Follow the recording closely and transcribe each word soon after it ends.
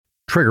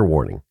Trigger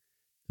warning.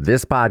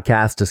 This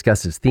podcast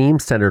discusses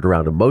themes centered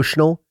around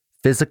emotional,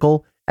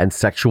 physical, and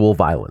sexual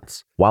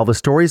violence. While the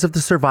stories of the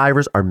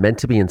survivors are meant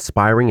to be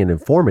inspiring and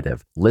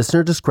informative,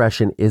 listener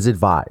discretion is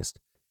advised.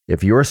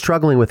 If you are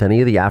struggling with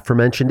any of the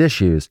aforementioned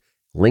issues,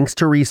 links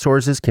to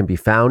resources can be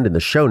found in the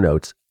show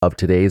notes of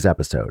today's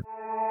episode.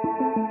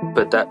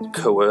 But that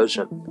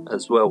coercion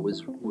as well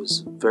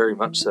was very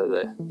much so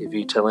there. If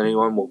you tell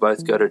anyone, we'll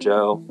both go to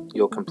jail,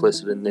 you're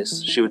complicit in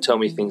this. She would tell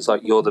me things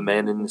like, you're the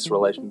man in this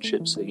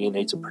relationship, so you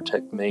need to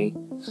protect me.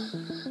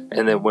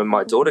 And then when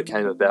my daughter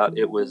came about,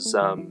 it was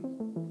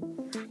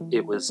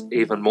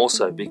even more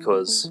so,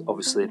 because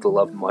obviously the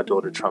love of my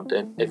daughter trumped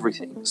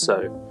everything. So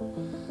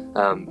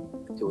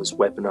it was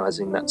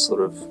weaponizing that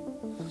sort of,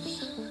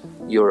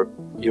 you're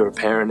a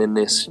parent in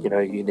this, you know,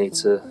 you need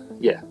to,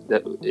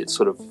 that it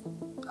sort of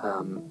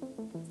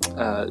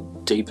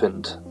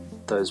deepened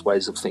those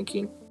ways of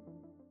thinking.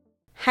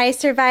 Hi,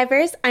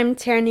 survivors. I'm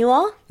Tara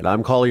Newell. And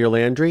I'm Collier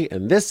Landry,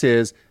 and this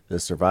is the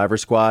Survivor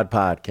Squad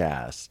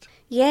podcast.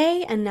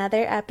 Yay,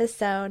 another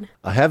episode.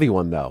 A heavy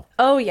one, though.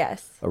 Oh,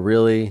 yes.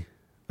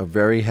 A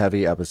very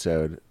heavy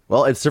episode.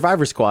 Well, it's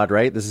Survivor Squad,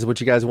 right? This is what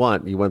you guys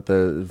want. You want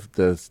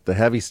the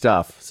heavy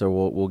stuff, so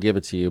we'll give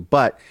it to you.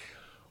 But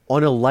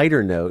on a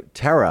lighter note,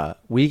 Tara,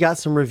 we got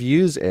some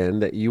reviews in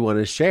that you want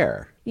to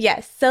share.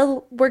 Yes,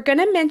 so we're going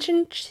to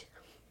mention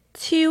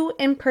two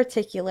in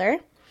particular.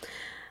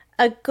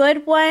 A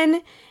good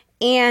one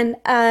and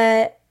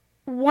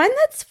one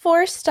that's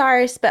 4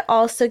 stars but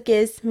also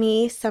gives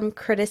me some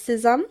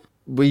criticism.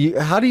 But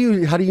how do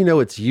you know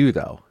it's you,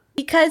 though?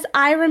 Because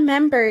I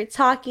remember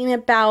talking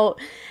about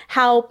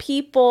how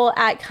people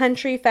at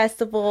country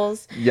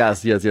festivals...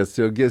 Yes.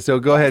 So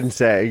go ahead and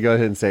say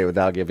it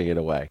without giving it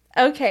away.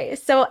 Okay,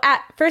 so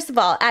first of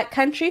all, at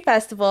country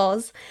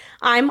festivals,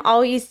 I'm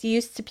always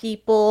used to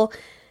people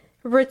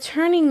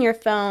returning your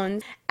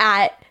phones.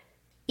 At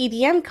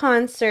EDM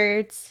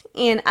concerts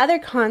and other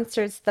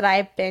concerts that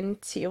I've been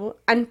to,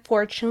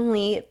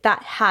 unfortunately,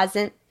 that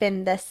hasn't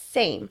been the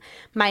same.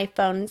 My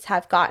phones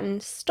have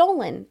gotten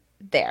stolen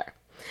there.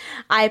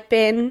 I've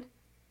been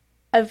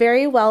a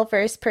very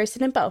well-versed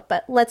person in both,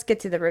 but let's get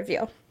to the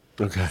review.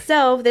 Okay.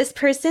 So this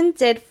person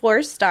did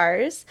 4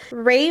 stars.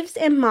 Raves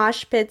and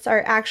mosh pits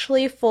are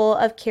actually full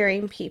of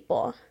caring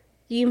people.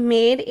 You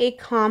made a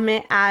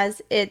comment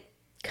as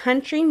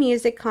country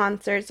music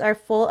concerts are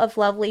full of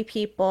lovely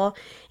people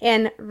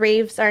and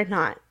raves are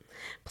not.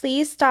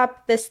 Please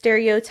stop the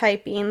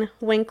stereotyping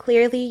when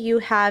clearly you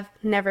have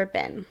never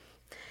been.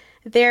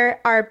 There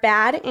are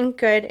bad and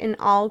good in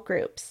all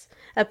groups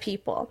of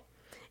people.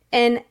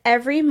 In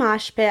every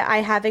mosh pit I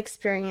have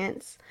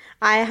experienced,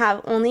 I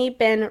have only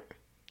been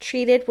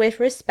treated with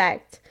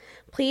respect.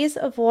 Please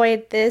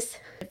avoid this.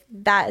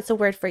 That is a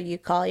word for you,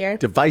 Collier.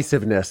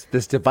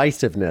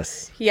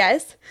 Divisiveness.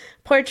 Yes.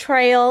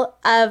 Portrayal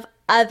of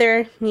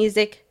other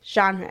music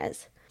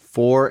genres.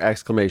 4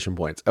 exclamation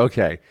points.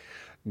 Okay.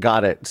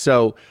 Got it.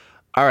 So,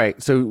 all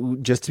right. So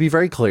just to be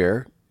very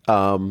clear,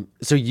 when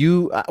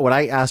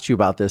I asked you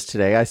about this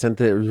today, I sent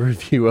the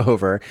review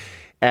over.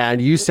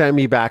 And you sent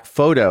me back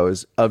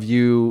photos of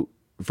you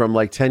from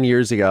like 10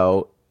 years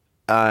ago.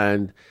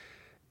 And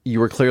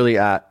you were clearly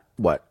at,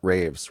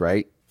 raves,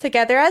 right?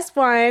 Together as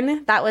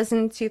One. That was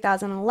in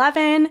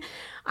 2011.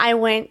 I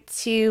went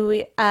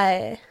to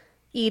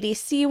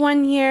EDC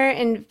one year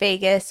in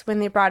Vegas when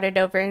they brought it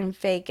over in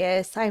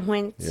Vegas. I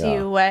went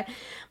to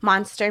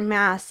Monster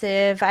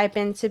Massive. I've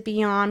been to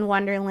Beyond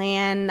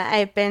Wonderland.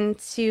 I've been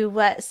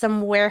to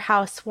some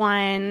warehouse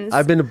ones.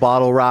 I've been to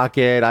Bottle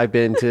Rocket. I've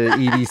been to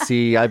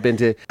EDC. I've been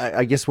to,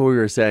 I guess what we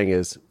were saying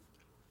is,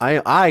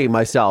 I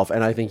myself,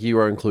 and I think you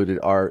are included,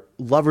 are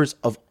lovers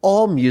of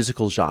all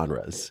musical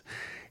genres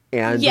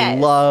and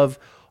love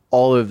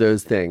all of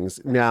those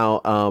things.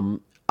 Now,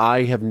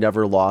 I have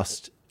never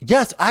lost...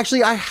 Yes,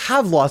 actually, I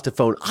have lost a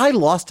phone. I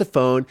lost a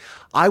phone.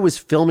 I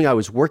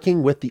was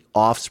working with The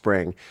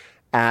Offspring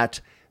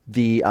at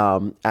the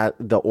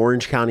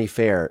Orange County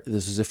Fair.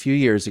 This was a few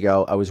years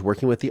ago. I was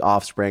working with The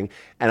Offspring,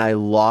 and I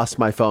lost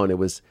my phone. It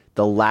was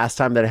the last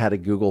time that I had a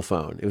Google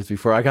phone. It was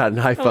before I got an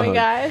iPhone. Oh my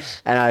gosh.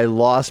 And I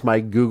lost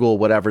my Google,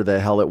 whatever the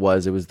hell it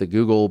was. It was the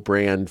Google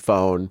brand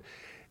phone.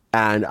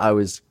 And I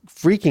was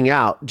freaking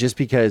out just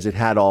because it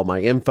had all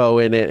my info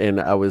in it. And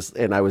I was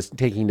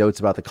taking notes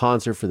about the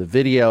concert for the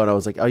video. And I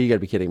was like, oh, you gotta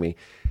be kidding me.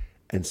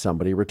 And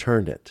somebody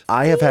returned it.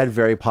 I have had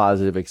very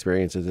positive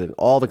experiences in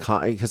all the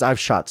because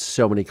I've shot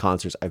so many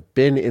concerts. I've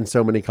been in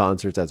so many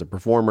concerts as a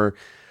performer.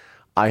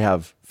 I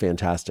have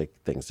fantastic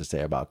things to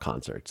say about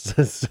concerts.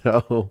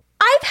 So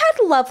I've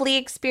had lovely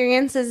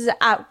experiences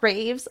at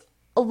raves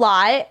a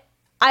lot.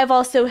 I've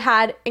also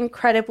had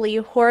incredibly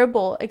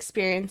horrible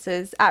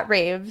experiences at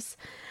raves.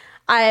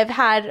 I've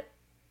had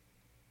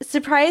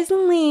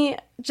surprisingly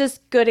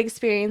just good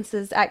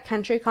experiences at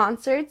country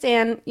concerts,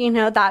 and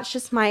that's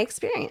just my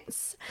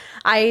experience.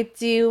 I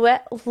do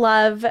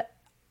love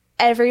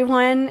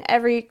everyone,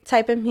 every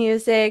type of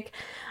music.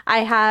 I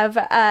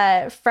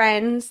have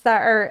friends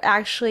that are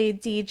actually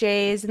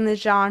DJs in the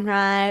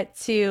genre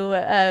too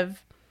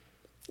of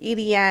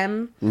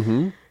EDM.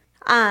 Mm-hmm.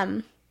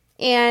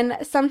 And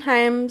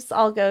sometimes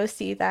I'll go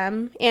see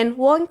them. And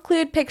we'll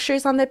include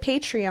pictures on the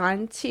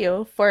Patreon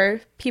too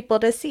for people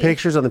to see.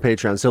 Pictures on the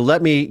Patreon. So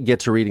let me get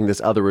to reading this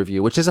other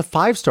review, which is a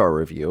 5-star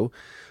review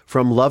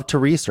from Love to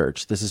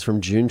Research. This is from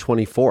June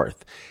 24th.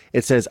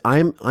 It says, I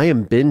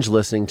am binge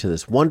listening to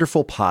this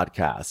wonderful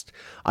podcast.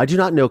 I do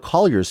not know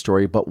Collier's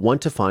story, but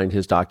want to find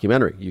his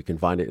documentary. You can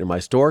find it in my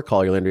store,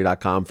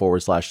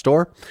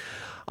 collierlandry.com/store.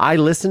 I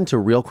listened to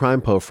Real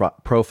Crime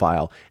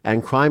Profile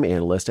and Crime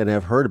Analyst and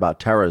have heard about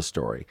Tara's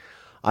story.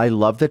 I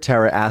love that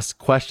Tara asks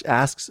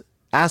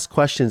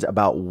questions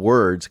about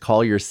words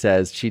Collier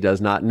says she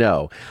does not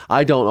know.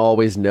 I don't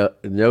always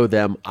know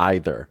them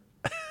either.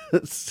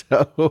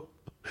 So,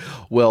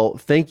 well,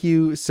 thank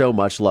you so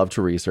much, Love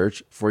to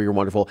Research, for your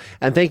wonderful,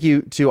 and thank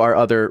you to our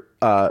other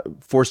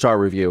 4-star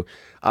review.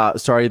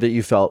 Sorry that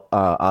you felt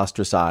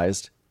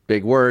ostracized.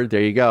 Big word.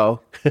 There you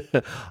go.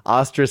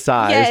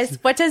 Ostracized. Yes.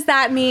 What does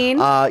that mean?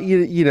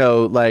 You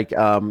know, like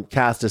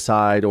cast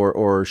aside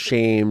or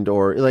shamed,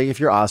 or like if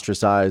you're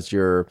ostracized,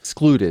 you're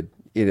excluded,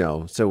 you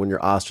know. So when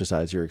you're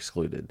ostracized, you're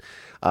excluded.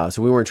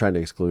 So we weren't trying to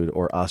exclude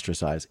or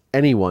ostracize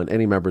any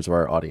members of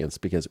our audience,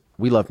 because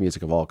we love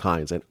music of all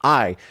kinds. And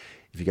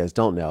if you guys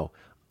don't know,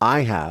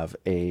 I have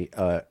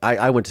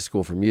I went to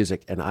school for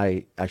music, and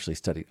I actually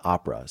studied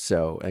opera,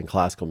 and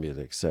classical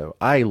music. So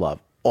I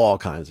love all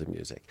kinds of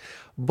music.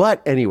 But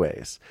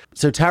anyways,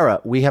 so Tara,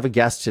 we have a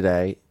guest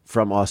today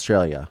from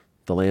Australia,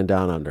 the land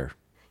down under.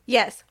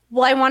 Yes.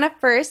 Well, I want to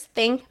first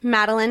thank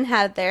Madeline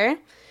Heather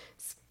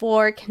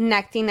for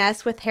connecting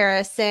us with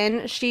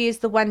Harrison. She's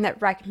the one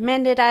that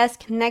recommended us,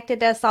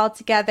 connected us all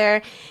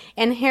together.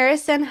 And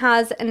Harrison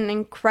has an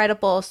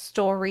incredible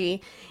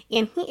story,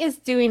 and he is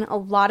doing a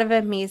lot of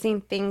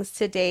amazing things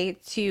today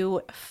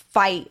to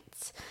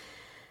fight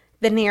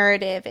the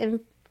narrative and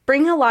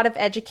bring a lot of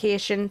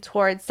education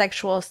towards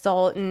sexual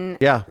assault and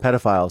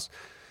pedophiles.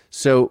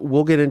 So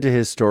we'll get into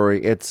his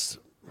story. It's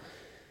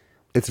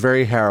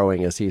very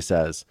harrowing, as he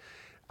says.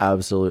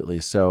 Absolutely.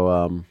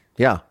 So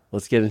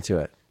let's get into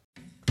it.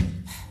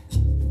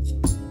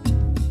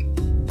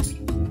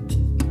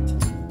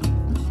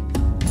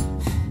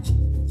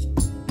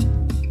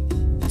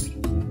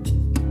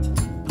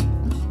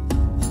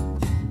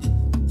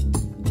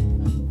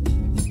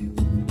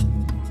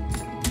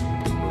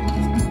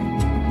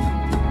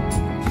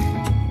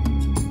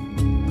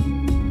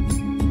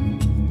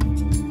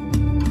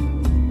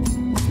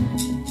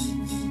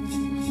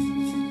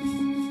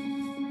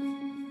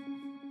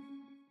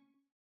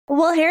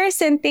 Well,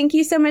 Harrison, thank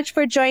you so much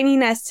for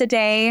joining us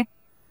today.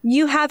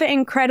 You have an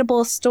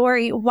incredible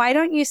story. Why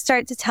don't you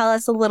start to tell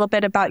us a little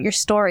bit about your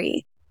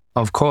story?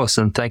 Of course,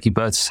 and thank you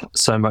both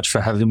so much for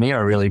having me. I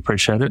really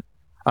appreciate it.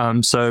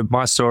 So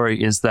my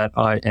story is that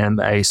I am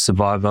a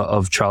survivor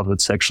of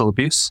childhood sexual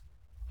abuse.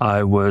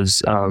 I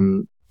was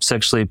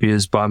sexually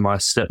abused by my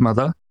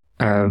stepmother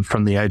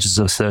from the ages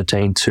of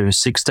 13 to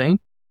 16,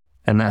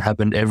 and that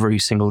happened every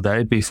single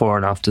day before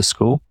and after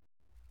school.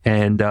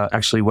 And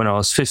actually, when I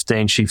was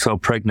 15, she fell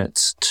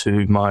pregnant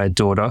to my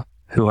daughter,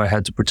 who I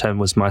had to pretend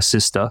was my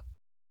sister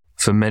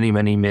for many,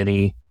 many,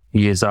 many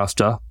years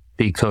after,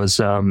 because,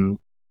 I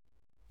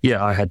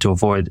had to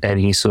avoid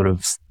any sort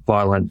of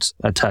violent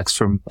attacks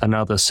from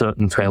another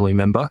certain family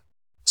member.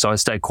 So I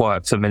stayed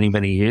quiet for many,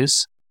 many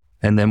years.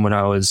 And then when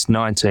I was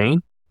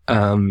 19,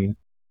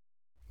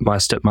 my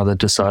stepmother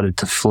decided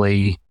to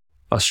flee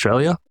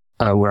Australia,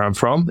 where I'm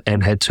from,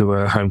 and head to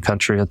her home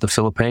country of the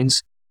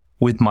Philippines,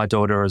 with my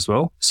daughter as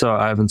well. So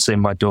I haven't seen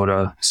my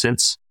daughter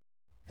since.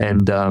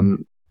 And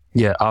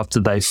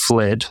after they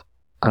fled,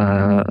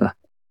 I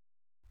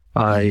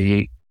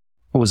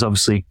was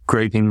obviously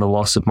grieving the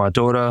loss of my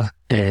daughter,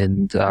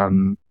 and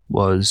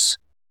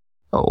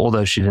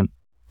although she didn't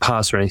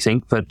pass or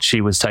anything, but she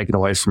was taken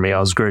away from me. I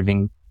was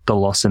grieving the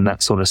loss in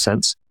that sort of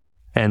sense.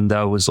 And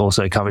I was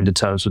also coming to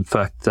terms with the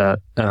fact that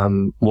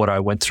what I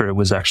went through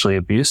was actually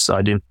abuse.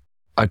 I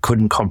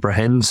couldn't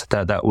comprehend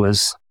that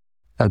was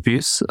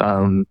abuse.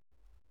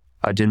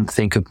 I didn't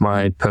think of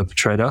my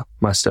perpetrator,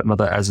 my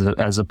stepmother, as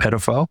a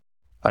pedophile.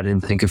 I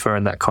didn't think of her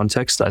in that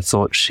context. I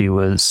thought she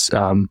was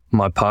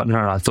my partner,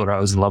 and I thought I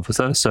was in love with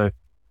her. So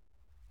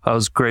I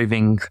was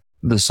grieving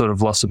the sort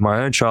of loss of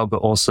my own child, but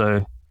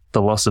also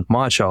the loss of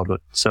my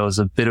childhood. So it was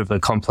a bit of a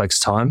complex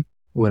time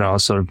when I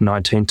was sort of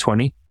 19,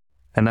 20.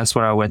 And that's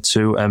when I went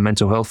to a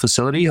mental health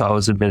facility. I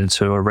was admitted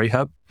to a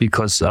rehab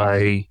because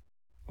I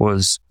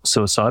was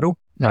suicidal.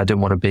 I didn't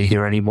want to be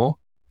here anymore.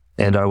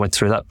 And I went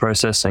through that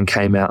process and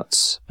came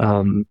out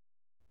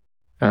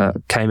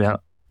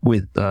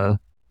with,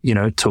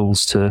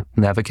 tools to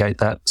navigate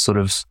that sort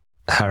of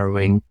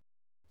harrowing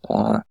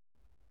part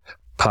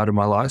of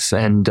my life.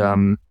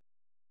 And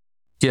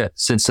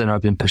since then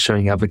I've been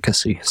pursuing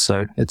advocacy.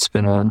 So it's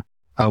been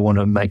I want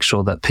to make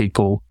sure that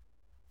people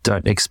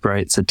don't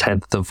experience a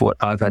tenth of what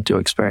I've had to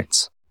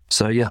experience.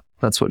 So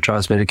that's what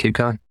drives me to keep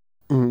going.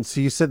 So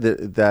you said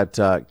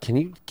that can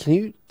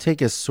you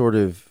take us sort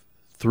of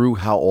through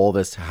how all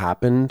this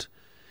happened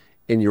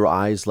in your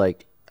eyes,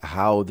 like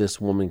how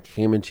this woman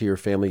came into your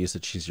family? You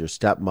said she's your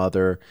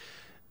stepmother,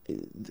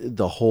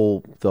 the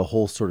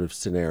whole sort of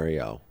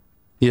scenario.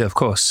 Yeah, of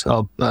course.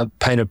 I'll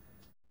paint a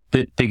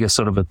bit bigger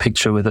sort of a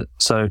picture with it.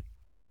 So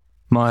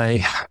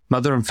my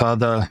mother and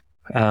father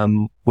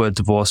were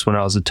divorced when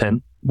I was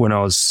 10.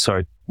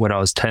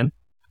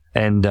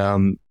 And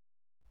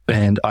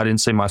I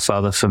didn't see my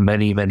father for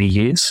many, many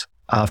years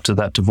after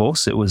that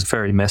divorce. It was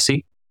very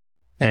messy.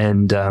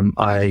 And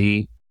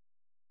I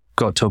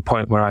got to a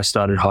point where I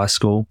started high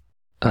school,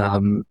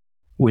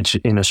 which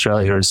in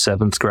Australia is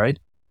 7th grade.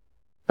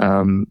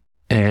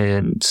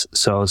 And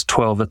so I was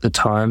 12 at the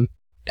time,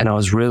 and I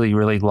was really,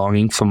 really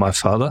longing for my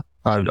father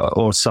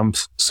or some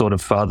sort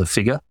of father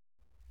figure.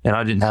 And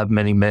I didn't have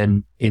many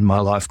men in my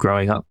life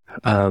growing up.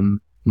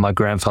 My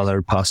grandfather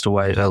had passed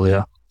away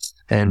earlier,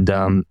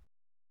 and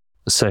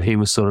so he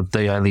was sort of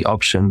the only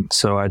option.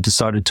 So I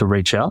decided to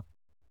reach out.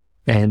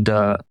 And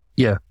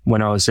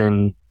when I was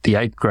in the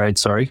 8th grade,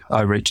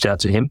 I reached out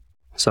to him.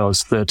 So I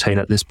was 13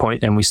 at this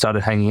point, and we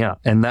started hanging out.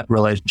 And that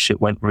relationship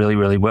went really,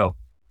 really well.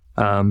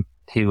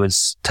 He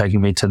was taking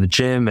me to the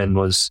gym and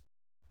was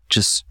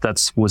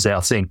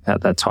our thing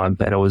at that time.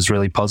 And it was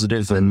really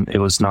positive, and it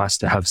was nice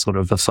to have sort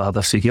of a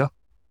father figure.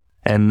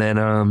 And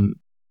then,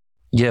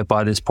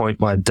 by this point,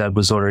 my dad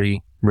was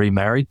already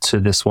remarried to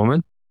this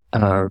woman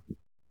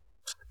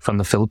from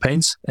the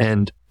Philippines.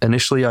 And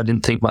initially, I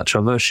didn't think much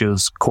of her. She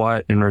was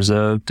quiet and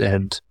reserved.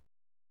 And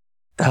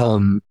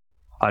I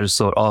just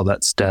thought, oh,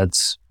 that's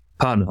Dad's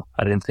partner.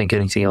 I didn't think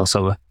anything else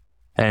of her.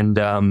 And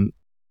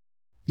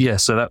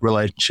so that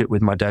relationship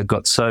with my dad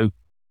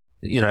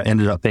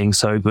ended up being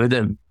so good.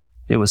 And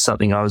it was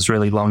something I was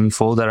really longing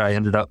for, that I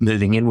ended up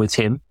moving in with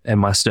him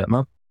and my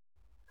stepmom.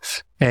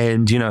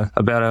 And,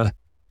 about a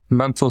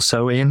month or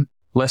so in,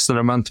 less than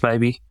a month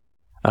maybe,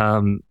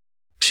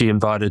 she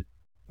invited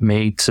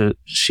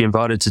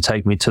to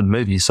take me to the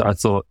movies. So I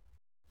thought,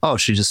 oh,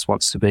 she just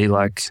wants to be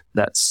like,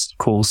 that's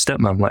cool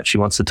stepmom. Like, she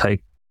wants to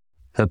take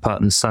her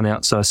partner's son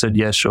out. So I said,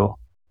 yeah, sure.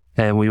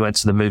 And we went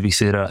to the movie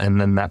theater,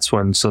 and then that's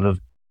when sort of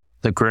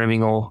the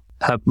grooming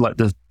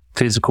the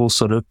physical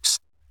sort of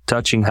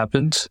touching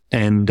happened.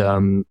 And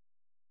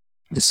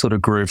it sort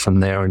of grew from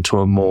there into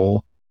a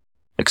more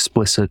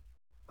explicit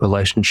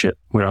relationship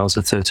when I was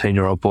a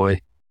 13-year-old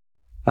boy.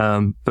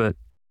 But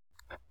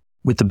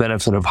with the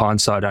benefit of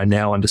hindsight, I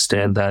now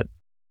understand that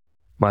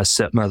my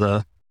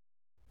stepmother,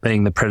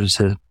 being the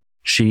predator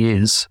she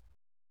is,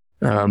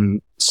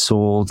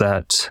 saw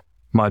that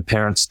my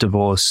parents'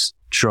 divorce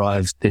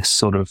drive this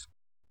sort of...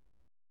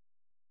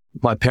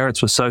 My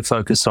parents were so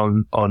focused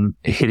on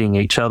hitting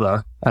each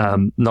other,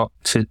 not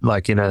to,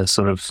 like in a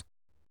sort of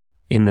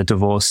in the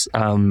divorce,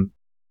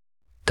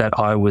 that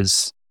I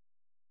was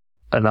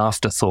an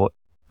afterthought.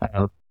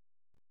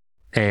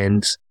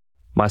 And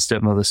my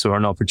stepmother saw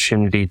an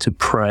opportunity to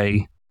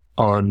prey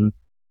on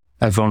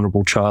a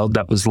vulnerable child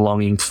that was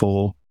longing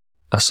for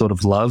a sort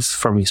of love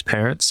from his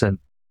parents. And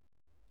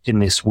in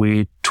this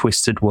weird,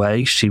 twisted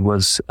way, she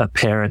was a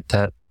parent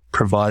that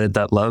provided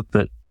that love,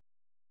 but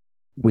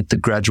with the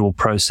gradual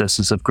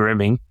processes of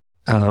grooming,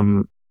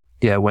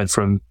 went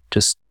from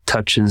just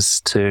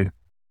touches to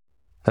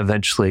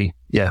eventually,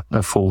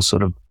 a full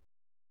sort of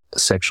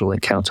sexual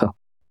encounter.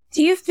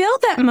 Do you feel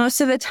that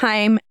most of the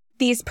time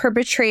these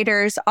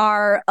perpetrators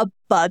are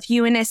above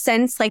you in a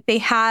sense? Like, they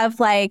have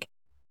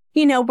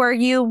where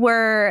you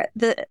were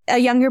a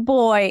younger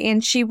boy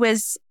and she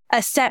was a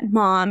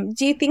stepmom.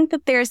 Do you think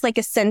that there's like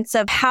a sense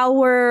of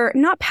power,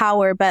 not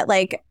power, but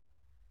like,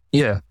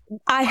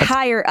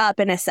 higher up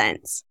in a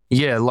sense?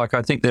 Yeah, like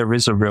I think there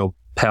is a real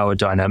power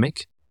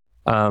dynamic.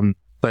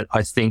 But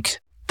I think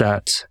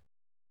that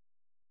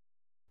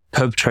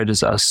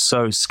perpetrators are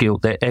so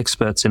skilled. They're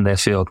experts in their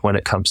field when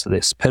it comes to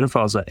this.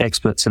 Pedophiles are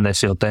experts in their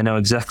field. They know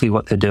exactly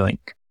what they're doing.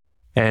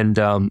 And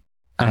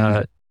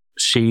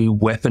she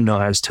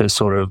weaponized her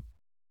sort of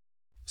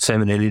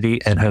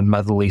femininity and her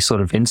motherly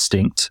sort of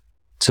instinct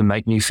to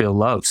make me feel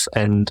love,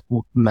 and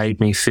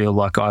made me feel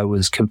like I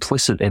was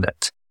complicit in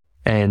it,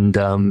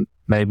 and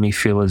made me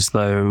feel as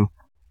though,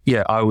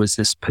 I was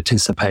this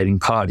participating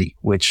party,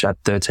 which at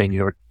 13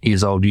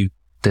 years old,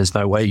 there's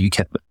no way you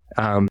can.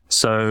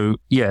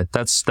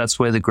 That's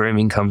where the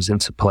grooming comes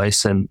into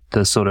place, and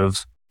the sort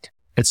of,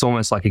 it's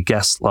almost like a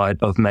gaslight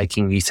of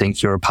making you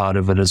think you're a part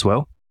of it as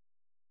well.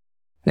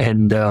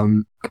 And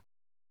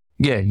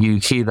you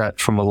hear that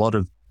from a lot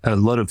of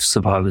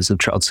survivors of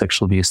child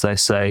sexual abuse. They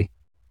say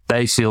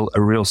they feel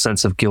a real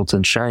sense of guilt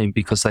and shame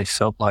because they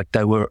felt like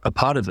they were a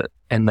part of it,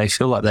 and they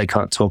feel like they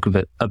can't talk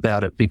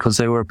about it because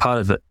they were a part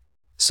of it.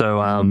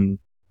 So,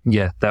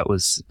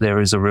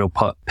 there is a real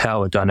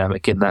power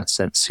dynamic in that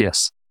sense.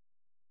 Yes.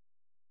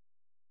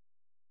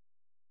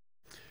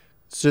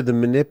 So the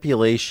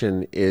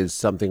manipulation is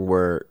something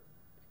where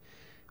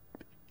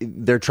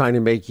they're trying to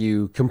make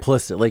you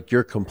complicit, like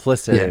you're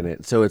complicit in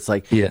it. So it's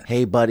like,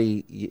 hey,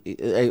 buddy,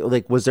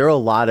 like, was there a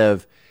lot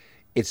of,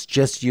 it's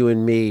just you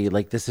and me,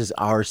 like, this is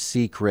our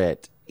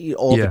secret,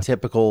 all the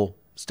typical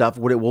stuff?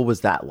 What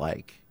was that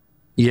like?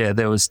 Yeah,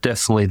 there was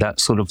definitely that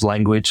sort of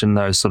language and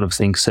those sort of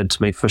things said to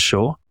me for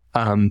sure.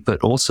 But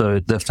also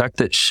the fact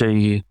that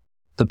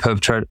the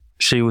perpetrator,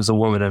 she was a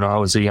woman and I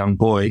was a young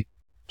boy,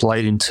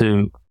 played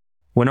into,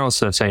 when I was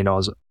 13, I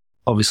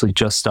obviously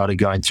just started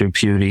going through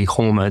puberty,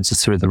 hormones are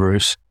through the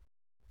roof.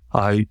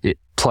 It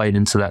played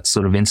into that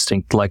sort of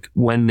instinct. Like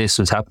when this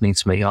was happening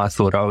to me, I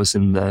thought I was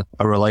in a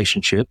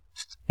relationship,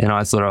 and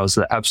I thought I was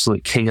the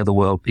absolute king of the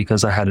world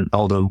because I had an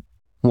older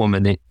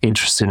woman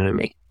interested in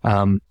me.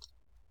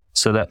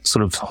 So that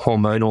sort of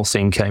hormonal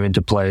thing came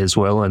into play as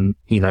well. And,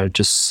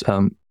 just,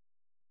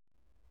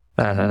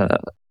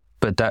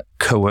 but that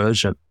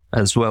coercion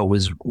as well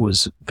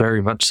was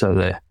very much so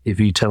there. If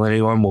you tell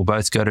anyone, we'll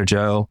both go to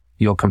jail.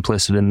 You're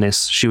complicit in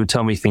this. She would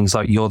tell me things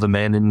like, you're the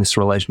man in this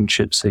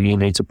relationship, so you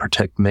need to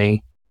protect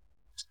me.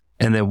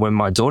 And then when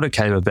my daughter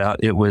came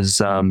about, it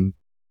was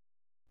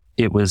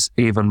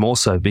even more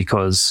so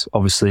because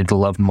obviously the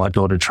love of my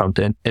daughter trumped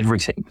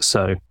everything.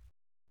 So,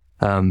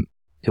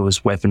 it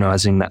was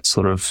weaponizing that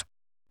sort of,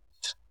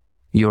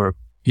 you're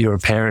a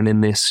parent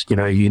in this,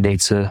 you need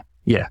to,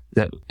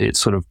 that it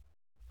sort of,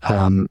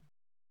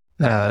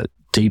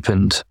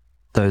 deepened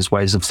those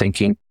ways of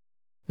thinking.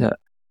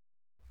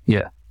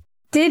 Yeah.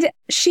 Did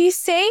she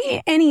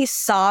say any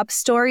sob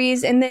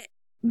stories in the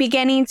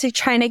beginning to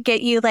try to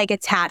get you like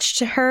attached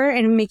to her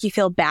and make you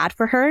feel bad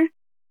for her?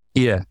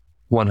 Yeah,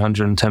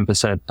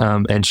 110%.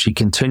 And she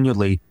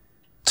continually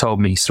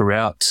told me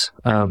throughout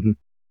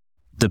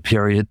the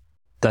period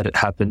that it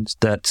happened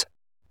that,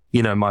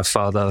 my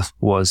father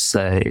was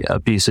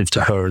abusive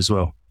to her as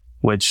well,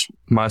 which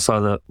my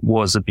father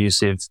was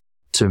abusive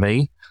to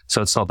me.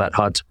 So it's not that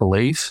hard to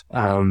believe.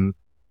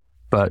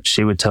 But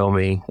she would tell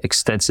me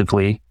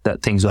extensively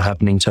that things were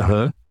happening to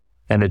her.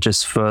 And it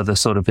just further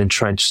sort of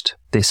entrenched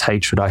this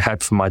hatred I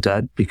had for my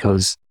dad,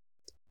 because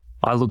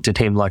I looked at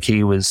him like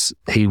he was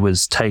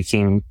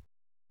taking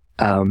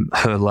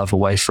her love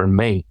away from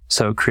me.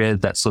 So it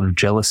created that sort of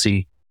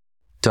jealousy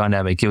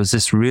dynamic. It was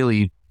this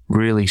really,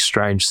 really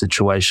strange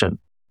situation.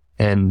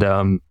 And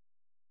that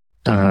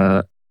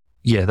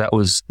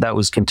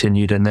was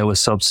continued. And there were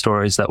sob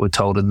stories that were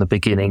told in the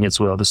beginning as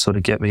well to sort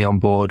of get me on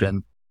board.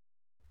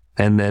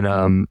 And then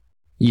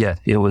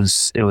it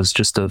was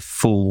just a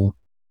full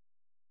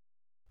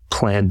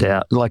planned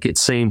out, like it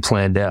seemed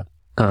planned out.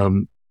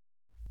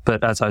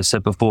 But as I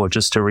said before,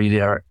 just to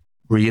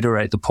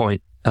reiterate the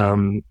point,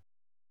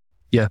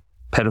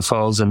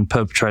 pedophiles and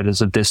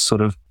perpetrators of this sort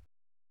of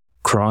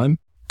crime,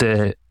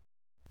 they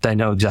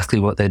know exactly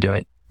what they're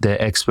doing.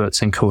 They're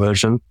experts in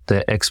coercion.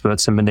 They're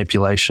experts in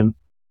manipulation.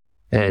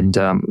 And,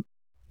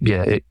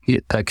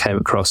 that came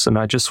across. And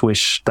I just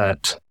wish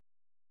that,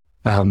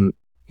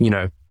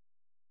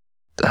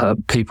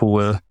 people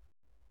were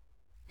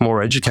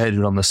more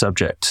educated on the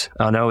subject.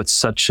 I know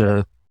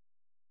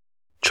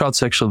child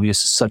sexual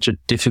abuse is such a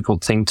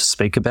difficult thing to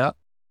speak about.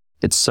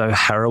 It's so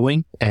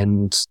harrowing,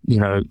 and,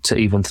 to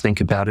even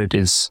think about it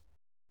is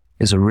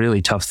a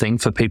really tough thing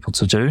for people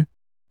to do.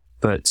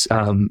 But,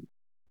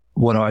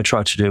 what I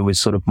try to do with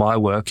sort of my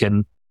work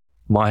and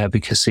my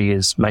advocacy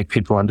is make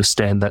people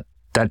understand that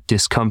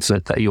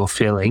discomfort that you're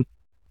feeling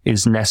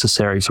is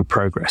necessary for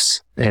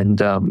progress.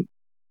 And,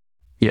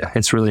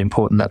 it's really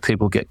important that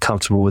people get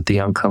comfortable with the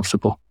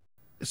uncomfortable.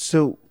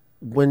 So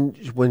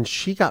when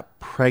she got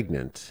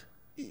pregnant,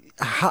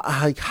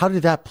 how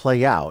did that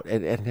play out?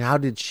 And how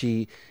did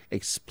she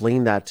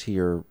explain that to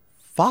your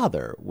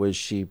father? Was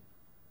she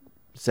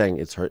saying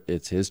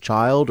it's his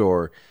child,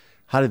 or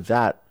how did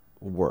that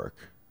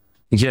work?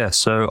 Yeah,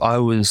 so I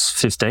was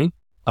 15.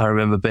 I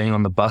remember being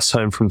on the bus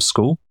home from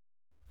school.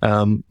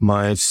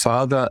 My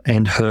father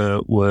and her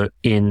were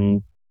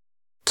in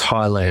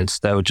Thailand.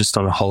 They were just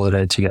on a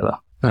holiday together.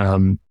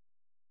 And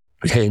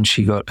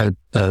she got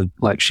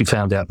she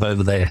found out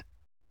over there.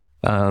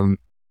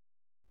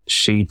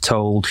 She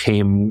told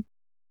him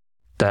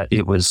that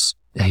it was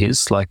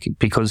his,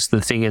 because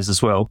the thing is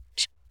as well,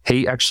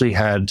 he actually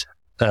had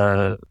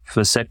a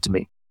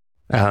vasectomy,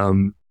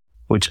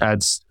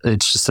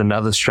 it's just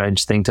another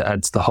strange thing to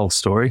add to the whole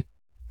story.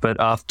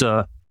 But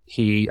after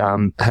he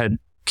had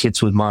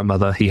kids with my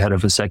mother, he had a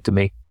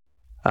vasectomy.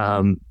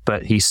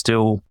 But he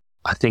still,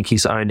 I think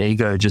his own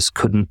ego just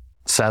couldn't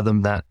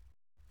fathom that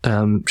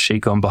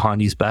she'd gone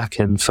behind his back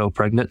and fell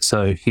pregnant.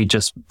 So he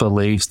just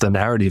believes the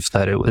narrative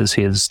that it was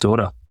his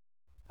daughter.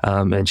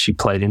 And she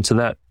played into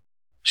that.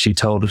 She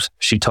told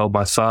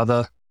my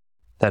father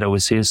that it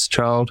was his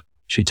child.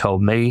 She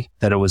told me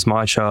that it was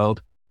my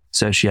child.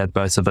 So she had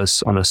both of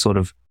us on a sort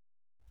of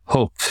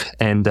hook.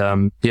 And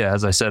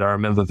as I said, I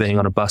remember being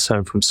on a bus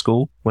home from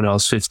school when I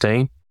was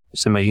 15.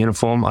 It's in my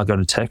uniform. I got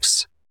a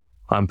text,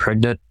 I'm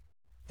pregnant.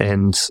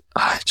 And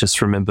I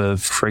just remember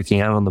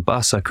freaking out on the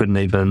bus. I couldn't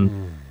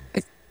even,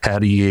 how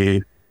do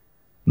you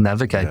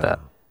navigate that?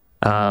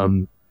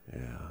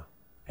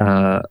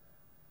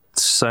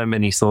 So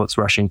many thoughts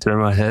rushing through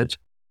my head.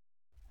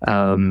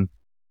 But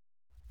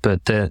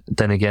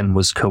then again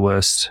was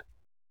coerced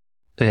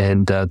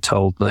and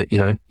told that,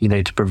 you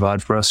need to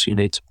provide for us, you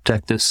need to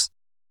protect us.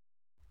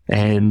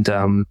 And,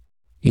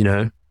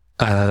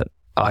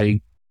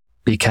 I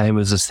became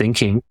as a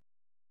thinking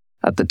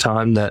at the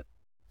time that,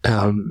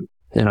 and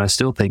I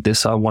still think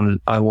this, I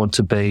want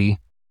to be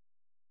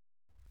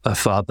a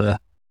father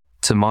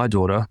to my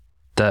daughter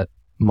that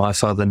my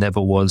father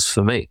never was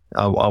for me.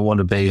 I want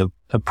to be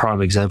a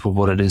prime example of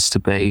what it is to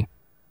be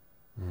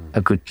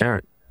a good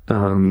parent.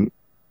 And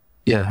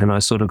I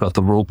sort of got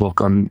the rule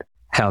book on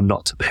how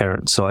not to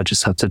parent, so I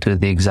just have to do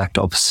the exact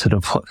opposite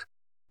of what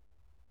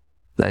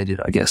they did,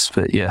 I guess.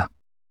 But yeah.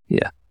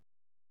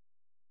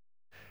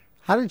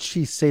 How did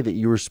she say that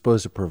you were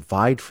supposed to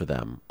provide for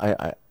them?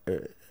 I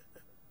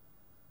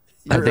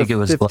think it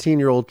was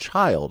 15-year-old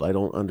child. I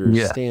don't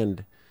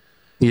understand.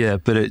 Yeah,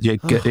 but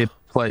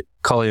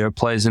Collier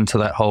plays into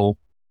that whole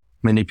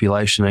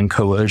manipulation and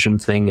coercion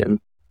thing. And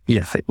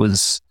yeah, it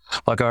was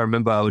like, I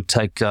remember I would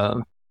take,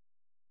 I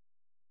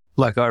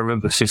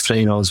remember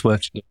 15, I was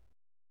working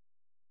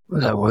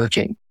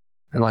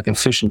in like a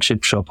fish and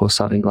chip shop or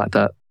something like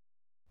that.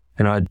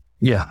 And I'd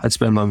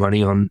spend my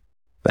money on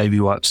baby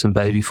wipes and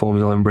baby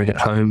formula and bring it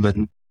home.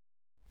 And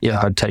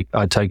yeah,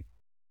 I'd take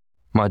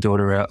my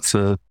daughter out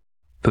for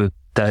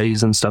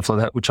days and stuff like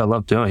that, which I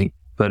love doing.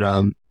 But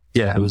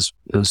it was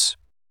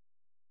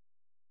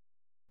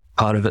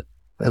part of it.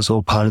 It was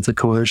all part of the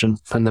coercion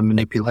and the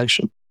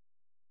manipulation.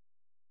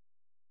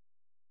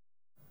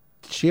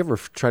 Did she ever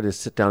try to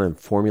sit down and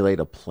formulate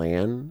a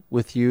plan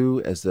with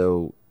you as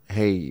though,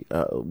 hey,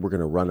 we're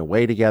going to run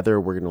away together,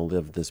 we're going to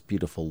live this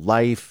beautiful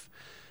life?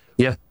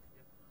 Yeah,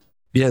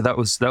 that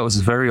was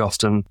very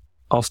often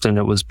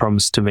it was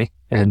promised to me.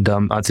 And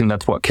I think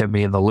that's what kept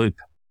me in the loop.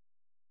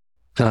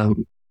 I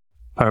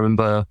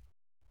remember,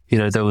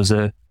 there was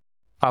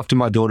after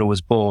my daughter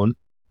was born,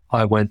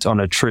 I went on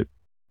a trip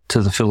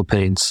to the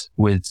Philippines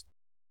with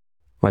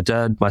my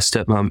dad, my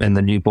stepmom, and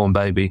the newborn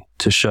baby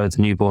to show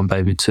the newborn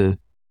baby to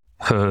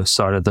her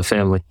side of the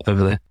family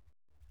over there.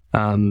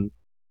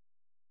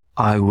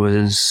 I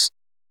was,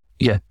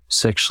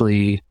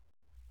 sexually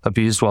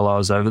abused while I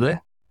was over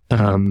there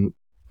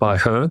by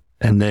her.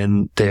 And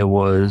then there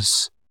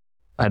was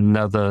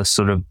another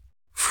sort of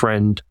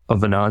friend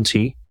of an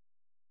auntie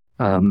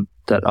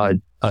that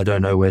I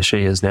don't know where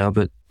she is now,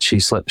 but she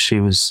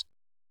was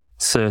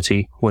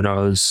 30 when I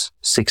was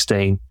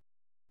 16.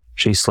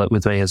 She slept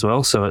with me as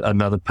well. So a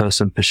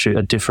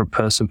different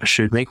person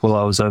pursued me while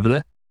I was over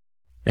there.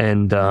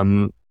 And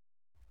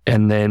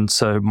then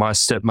so my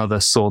stepmother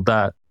saw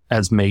that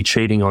as me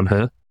cheating on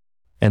her,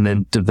 and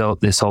then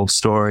developed this whole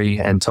story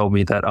and told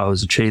me that I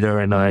was a cheater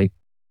and I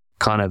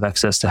can't have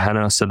access to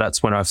Hannah. So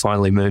that's when I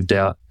finally moved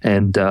out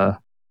and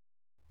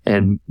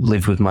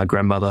lived with my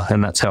grandmother.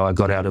 And that's how I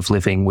got out of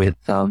living with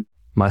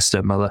my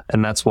stepmother.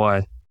 And that's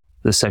why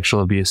the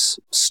sexual abuse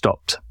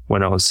stopped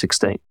when I was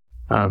 16.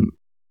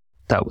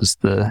 That was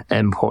the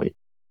end point.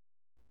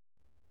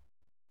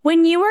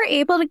 When you were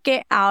able to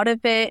get out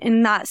of it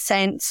in that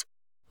sense,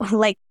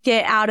 like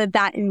get out of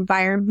that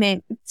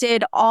environment,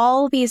 did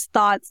all these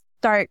thoughts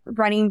start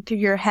running through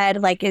your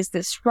head? Like, is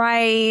this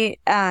right?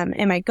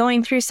 Am I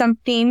going through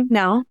something?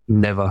 No?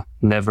 Never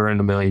in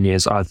a million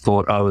years. I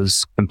thought I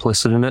was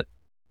complicit in it.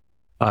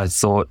 I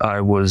thought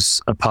I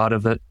was a part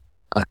of it.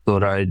 I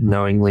thought I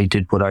knowingly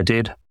did what I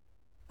did.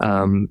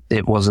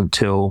 It wasn't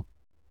till,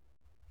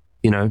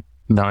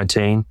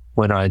 19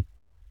 when I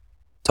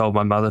told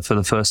my mother for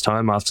the first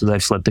time after they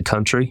fled the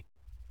country.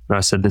 And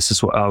I said, this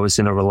is what I was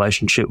in a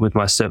relationship with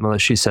my stepmother.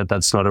 She said,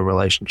 that's not a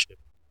relationship.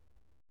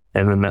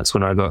 And then that's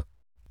when I got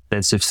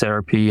intensive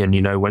therapy and,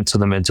 went to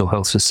the mental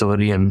health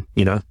facility and,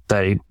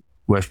 they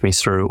worked me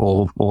through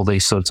all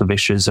these sorts of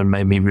issues and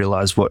made me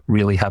realize what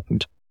really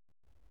happened.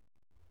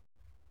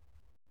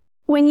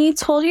 When you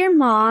told your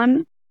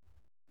mom,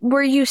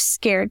 were you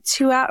scared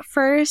to at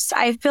first?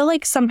 I feel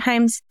like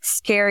sometimes it's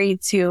scary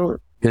to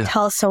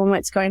tell someone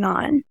what's going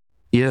on.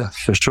 Yeah,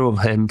 for sure.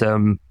 And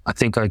I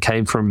think I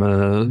came from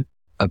a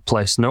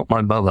place, not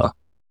my mother,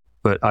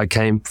 but I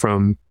came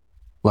from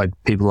like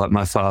people like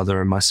my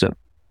father and my step.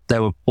 They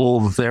were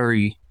all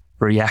very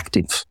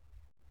reactive.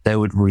 They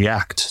would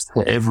react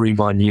to every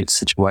minute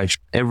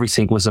situation.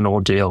 Everything was an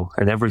ordeal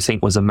and everything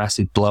was a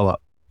massive blow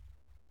up.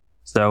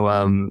 So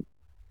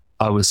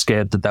I was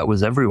scared that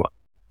was everyone.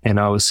 And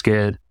I was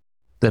scared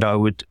that I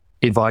would,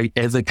 if I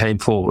ever came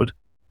forward,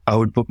 I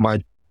would put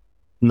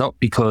not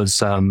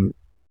because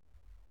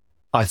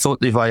I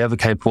thought if I ever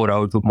came forward, I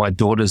would put my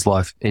daughter's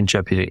life in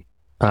jeopardy.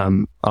 I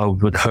would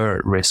put her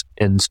at risk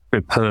and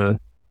strip her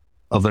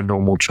of a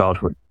normal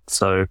childhood.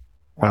 So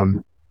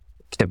that's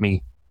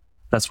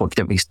what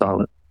kept me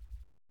silent.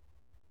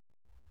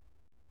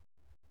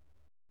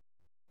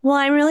 Well,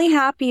 I'm really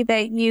happy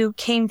that you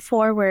came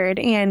forward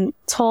and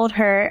told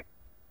her.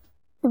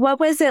 What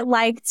was it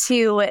like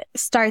to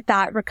start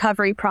that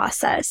recovery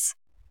process?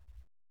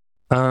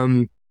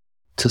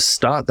 To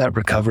start that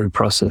recovery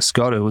process,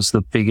 God, it was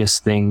the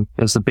biggest thing.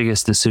 It was the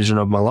biggest decision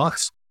of my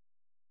life.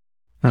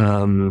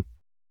 I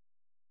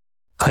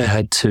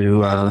had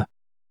to,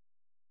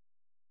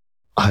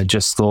 I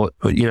just thought,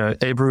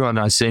 everyone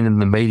I've seen in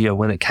the media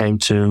when it came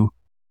to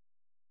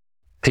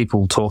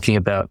people talking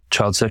about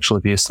child sexual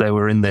abuse, they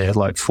were in their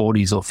like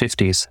 40s or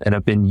 50s and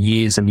have been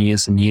years and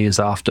years and years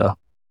after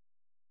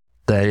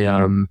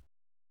it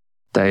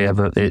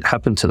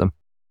happened to them.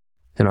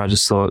 And I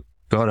just thought,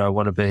 God, I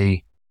want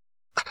to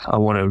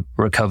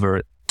recover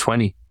at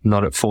 20,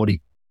 not at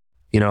 40.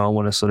 I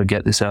want to sort of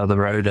get this out of the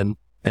road and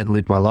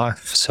live my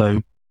life.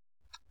 So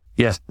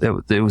yeah,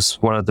 it was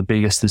one of the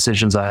biggest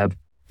decisions I have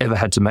ever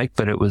had to make,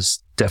 but it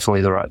was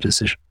definitely the right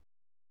decision.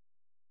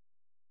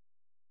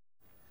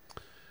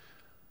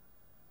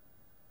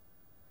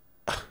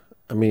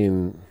 I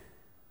mean,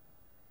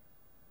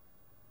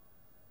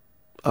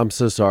 I'm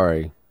so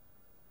sorry.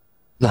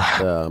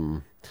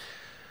 You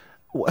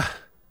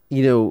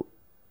know,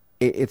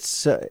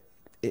 it's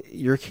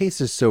your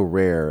case is so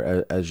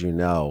rare, as you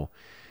know,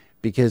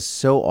 because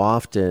so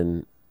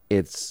often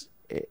it's,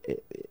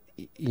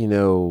 you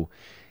know,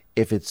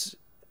 if it's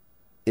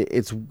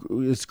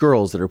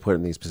girls that are put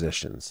in these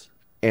positions,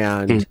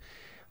 and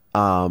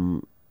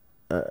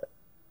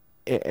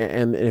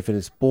and if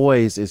it's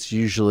boys, it's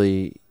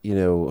usually, you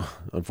know,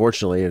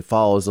 unfortunately, it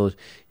follows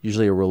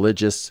usually a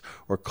religious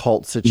or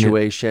cult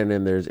situation,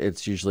 and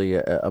it's usually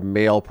a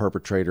male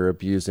perpetrator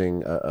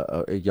abusing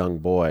a young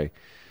boy.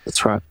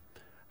 That's right.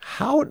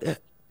 I'm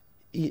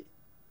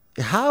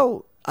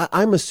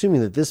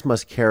assuming that this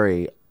must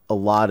carry a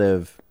lot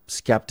of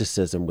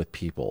skepticism with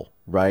people,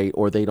 right?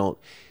 Or they don't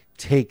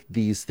take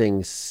these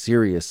things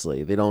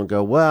seriously. They don't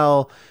go,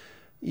 well,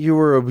 you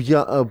were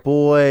a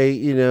boy,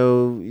 you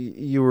know,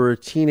 you were a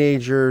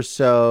teenager,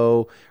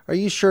 so are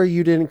you sure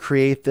you didn't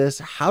create this?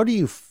 How do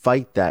you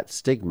fight that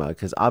stigma?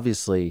 Because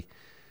obviously,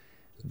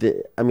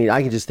 I mean,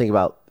 I can just think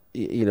about,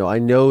 you know, I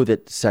know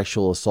that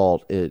sexual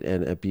assault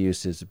and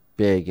abuse is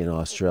big in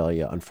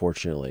Australia,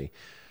 unfortunately.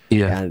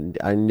 Yeah. And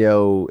I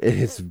know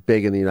it's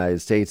big in the United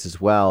States as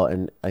well.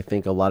 And I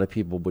think a lot of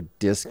people would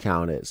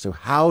discount it. So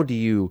how do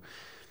you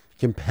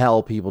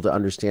compel people to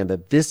understand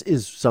that this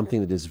is something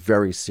that is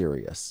very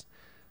serious?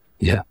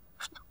 Yeah.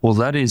 Well,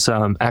 that is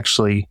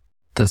actually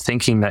the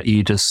thinking that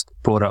you just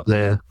brought up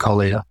there,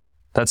 Collier.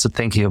 That's the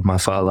thinking of my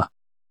father.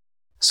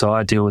 So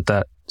I deal with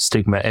that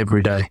stigma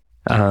every day.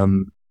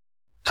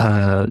 Not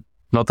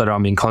that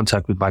I'm in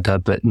contact with my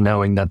dad, but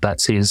knowing that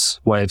that's his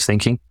way of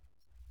thinking,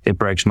 it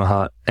breaks my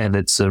heart, and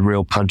it's a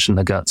real punch in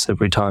the guts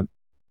every time.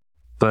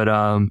 But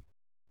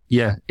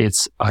yeah,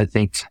 I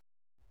think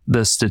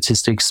the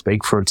statistics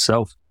speak for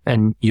itself.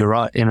 And you're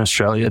right, in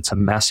Australia, it's a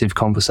massive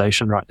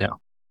conversation right now.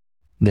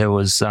 There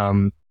was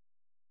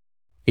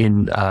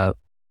in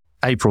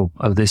April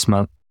of this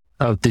year,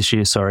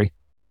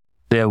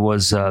 there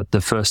was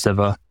the first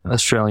ever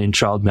Australian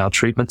child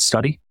maltreatment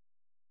study,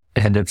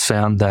 and it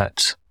found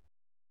that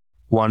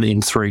 1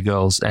 in 3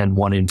 girls and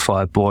 1 in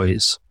 5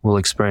 boys will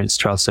experience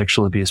child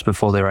sexual abuse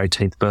before their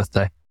 18th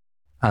birthday.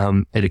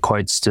 It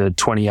equates to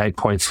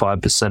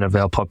 28.5% of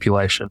our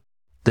population.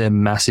 They're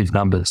massive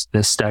numbers.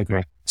 They're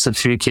staggering. It's a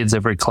few kids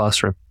every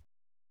classroom.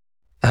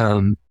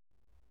 It's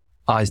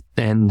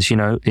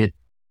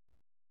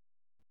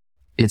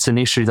an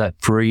issue that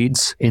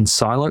breeds in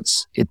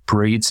silence. It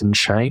breeds in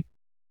shame.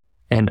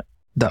 And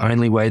the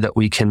only way that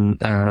we can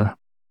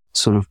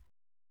sort of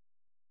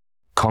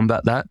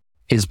combat that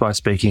is by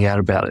speaking out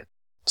about it.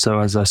 So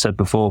as I said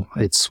before,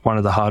 it's one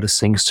of the hardest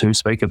things to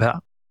speak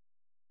about.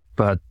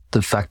 But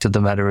the fact of the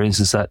matter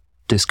is that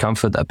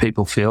discomfort that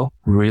people feel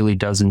really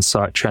does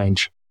incite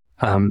change.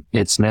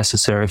 It's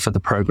necessary for the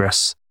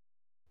progress.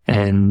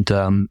 And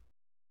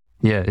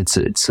it's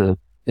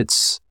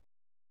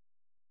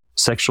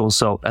sexual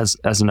assault as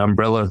an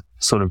umbrella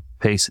sort of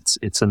piece.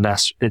 It's a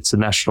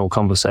national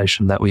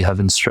conversation that we have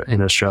in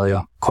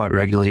Australia quite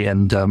regularly,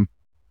 and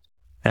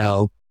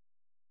our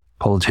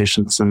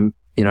politicians and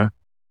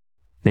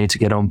need to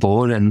get on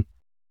board, and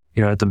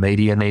the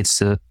media needs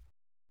to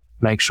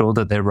make sure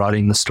that they're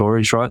writing the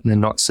stories right and they're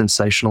not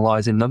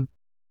sensationalizing them.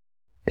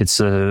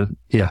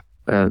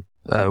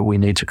 We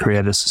need to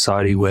create a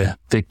society where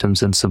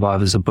victims and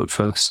survivors are put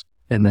first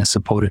and they're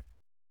supported.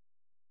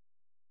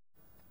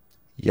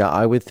 Yeah,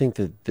 I would think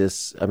that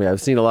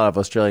I've seen a lot of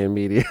Australian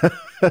media.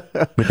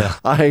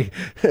 Yeah.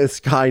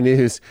 Sky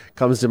News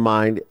comes to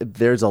mind.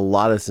 There's a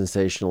lot of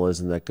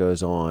sensationalism that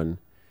goes on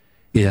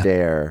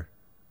there.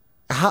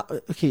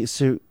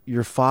 So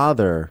your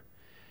father,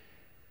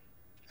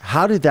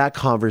 how did that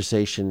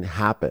conversation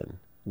happen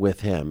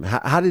with him?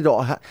 How did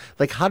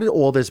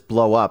all this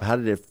blow up? How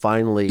did it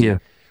finally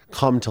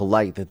come to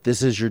light that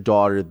this is your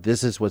daughter?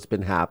 This is what's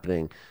been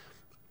happening.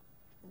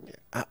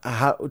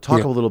 Talk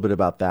a little bit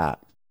about that.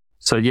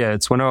 So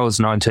it's when I was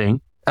 19.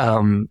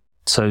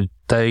 So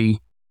they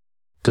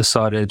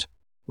decided,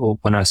 or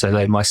when I say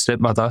they, my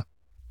stepmother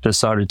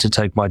decided to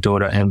take my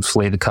daughter and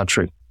flee the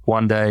country.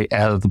 One day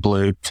out of the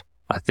blue,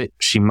 I think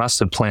she must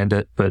have planned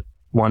it, but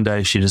one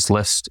day she just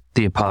left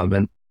the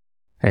apartment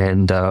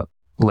and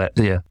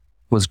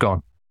was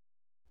gone.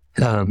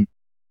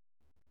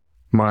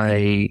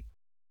 My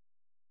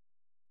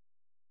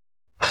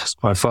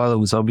father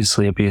was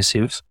obviously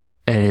abusive,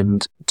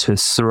 and to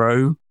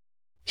throw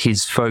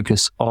his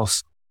focus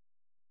off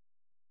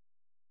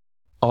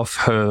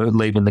her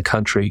leaving the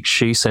country,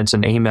 she sent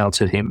an email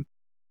to him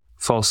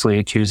falsely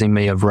accusing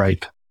me of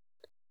rape.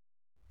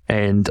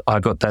 And I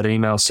got that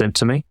email sent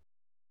to me.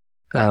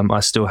 I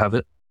still have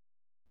it.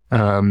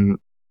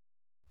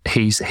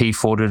 He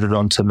forwarded it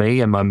on to me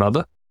and my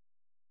mother.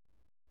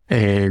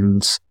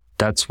 And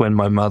that's when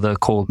my mother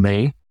called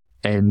me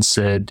and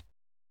said,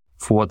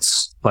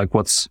 what's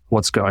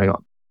going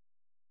on?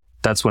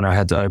 that's when I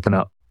had to open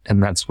up.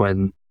 And that's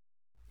when,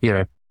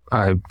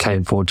 I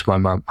came forward to my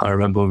mum. I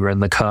remember we were in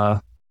the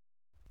car.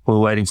 We were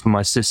waiting for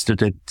my sister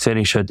to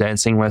finish her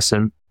dancing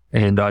lesson.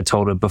 And I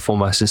told her before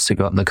my sister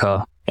got in the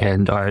car.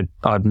 And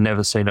I've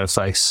never seen her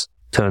face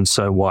turn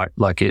so white.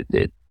 Like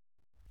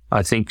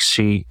I think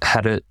she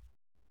had a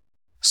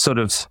sort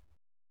of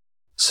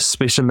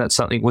suspicion that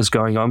something was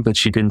going on, but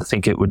she didn't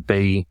think it would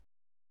be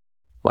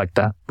like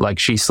that. Like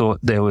she thought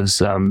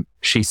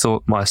she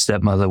thought my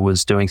stepmother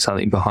was doing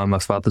something behind my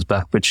father's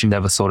back, but she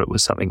never thought it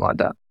was something like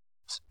that.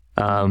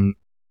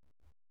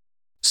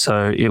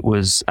 So it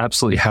was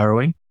absolutely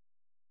harrowing.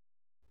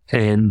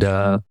 And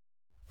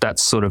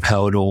that's sort of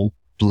how it all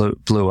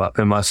blew up.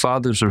 And my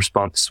father's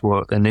response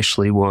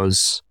initially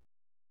was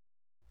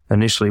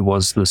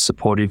the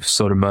supportive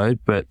sort of mode,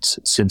 but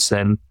since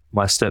then,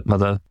 my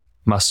stepmother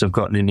must have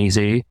gotten in his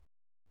ear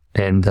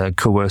and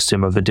coerced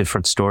him of a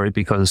different story,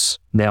 because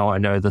now I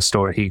know the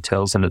story he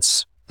tells, and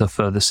it's the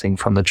furthest thing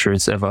from the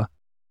truth ever.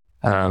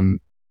 And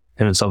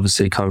it's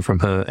obviously come from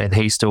her, and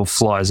he still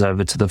flies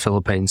over to the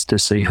Philippines to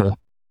see her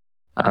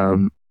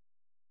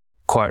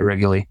quite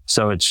regularly.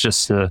 So it's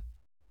just a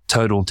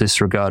total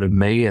disregard of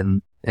me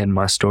and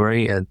my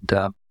story. And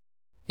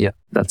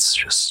that's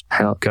just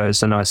how it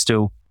goes. And I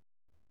still,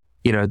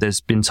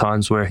 there's been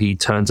times where he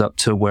turns up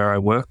to where I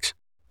work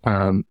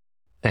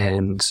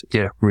and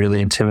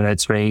really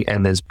intimidates me.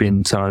 And there's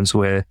been times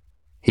where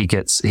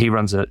he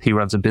runs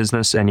a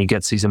business, and he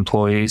gets his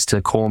employees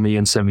to call me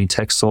and send me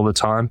texts all the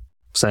time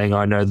saying,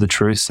 I know the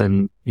truth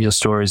and your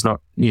story is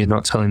you're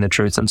not telling the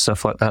truth and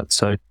stuff like that.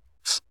 So,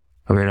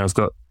 I mean, I've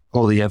got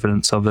all the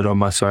evidence of it on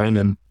my phone,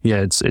 and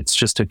it's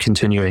just a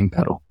continuing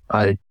battle.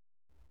 And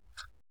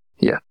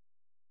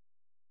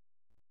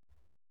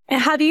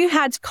have you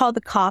had to call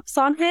the cops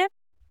on him?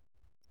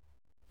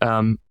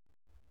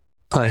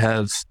 I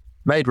have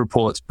made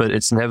reports, but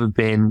it's never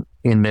been,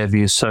 in their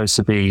view, so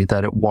severe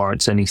that it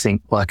warrants anything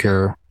like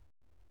a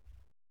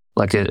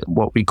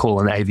what we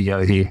call an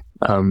AVO here.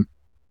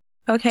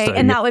 Okay, so,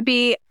 and that would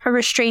be a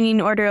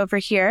restraining order over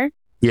here?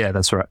 Yeah,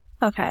 that's right.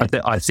 Okay.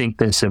 I think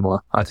they're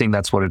similar. I think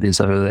that's what it is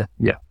over there.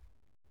 Yeah.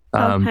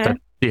 Okay.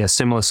 But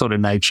similar sort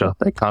of nature.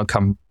 They can't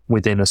come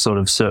within a sort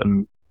of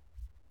certain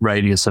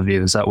radius of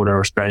you. Is that what a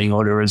restraining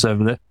order is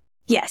over there?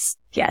 Yes.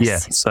 Yeah,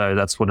 so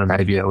that's what an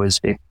AVO is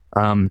here.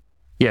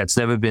 It's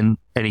never been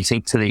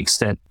anything to the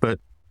extent, but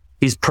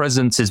his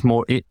presence is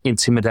more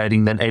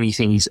intimidating than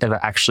anything he's ever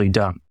actually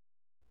done.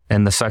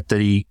 And the fact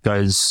that he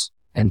goes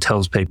and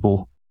tells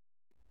people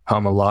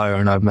I'm a liar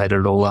and I've made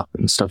it all up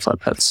and stuff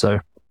like that. So,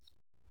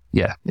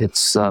 yeah,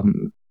 it's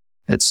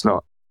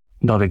not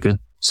a good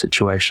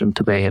situation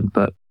to be in,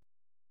 but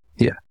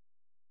yeah,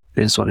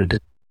 it is what it is.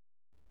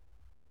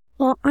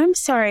 Well, I'm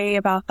sorry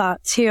about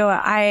that too.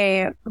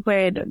 I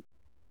would,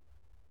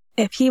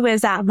 if he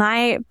was at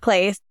my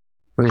place,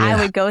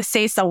 I would go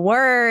say some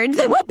words.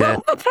 Yeah.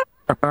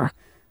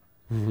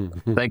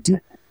 Thank you.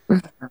 I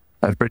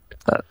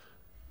appreciate that.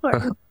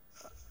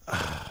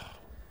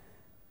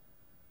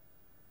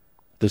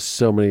 There's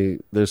so many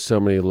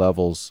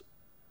levels.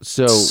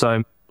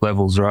 So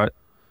levels, right?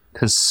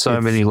 There's so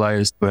many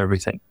layers to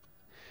everything.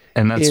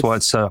 And that's why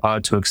it's so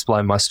hard to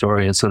explain my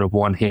story in sort of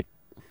one hit.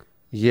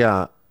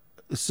 Yeah.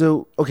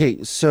 So,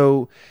 okay.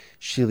 So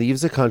she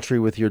leaves the country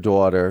with your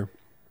daughter.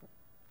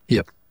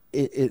 Yep.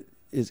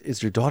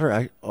 Is your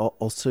daughter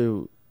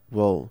also,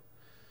 well,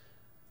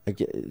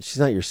 she's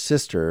not your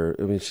sister.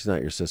 I mean, she's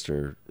not your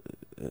sister.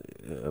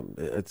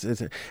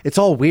 It's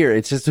all weird.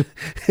 It's just,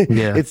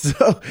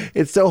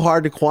 it's so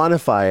hard to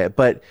quantify it.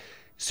 But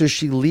so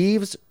she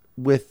leaves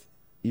with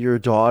your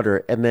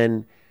daughter, and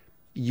then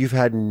you've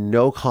had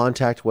no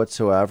contact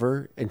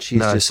whatsoever, and she's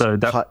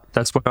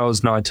that's when I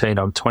was 19.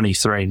 I'm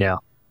 23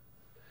 now.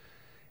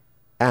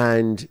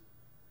 And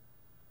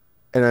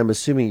I'm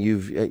assuming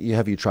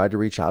have you tried to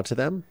reach out to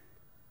them?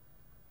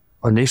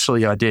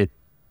 Initially, I did.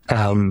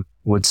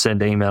 Would send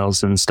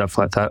emails and stuff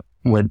like that.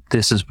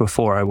 This is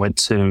before I went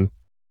to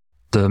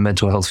the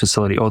mental health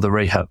facility, or the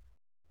rehab.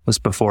 It was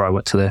before I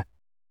went to there.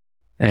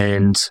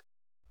 And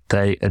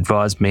they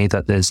advised me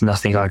that there's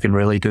nothing I can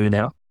really do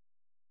now.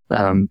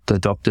 The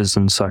doctors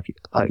and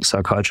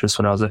psychiatrists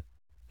when I was there,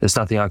 there's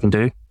nothing I can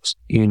do.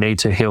 You need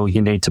to heal.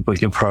 You need to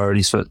put your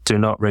priorities first. Do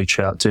not reach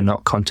out. Do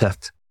not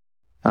contact.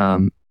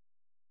 Because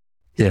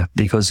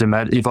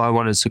if I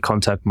wanted to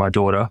contact my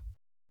daughter,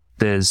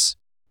 there's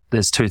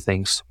two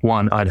things.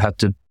 One, I'd have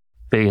to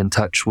be in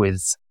touch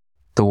with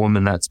the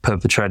woman that's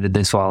perpetrated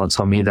this violence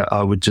on me, that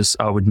I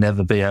would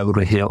never be able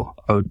to heal.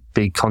 I would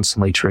be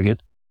constantly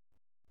triggered.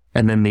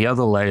 And then the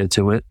other layer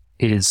to it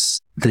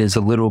is there's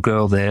a little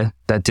girl there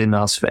that didn't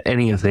ask for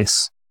any of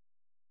this.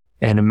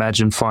 And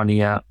imagine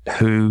finding out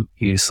who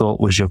you thought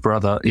was your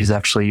brother is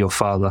actually your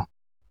father.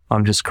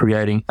 I'm just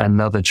creating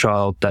another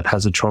child that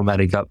has a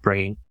traumatic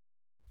upbringing.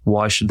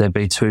 Why should there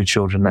be two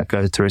children that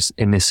go through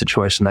in this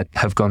situation that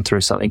have gone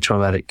through something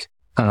traumatic?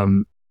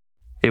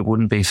 It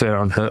wouldn't be fair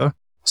on her.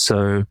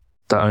 So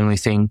the only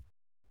thing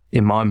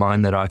in my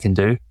mind that I can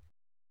do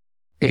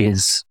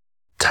is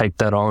take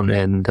that on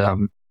and,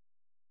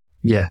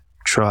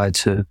 try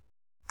to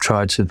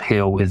try to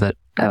heal with it.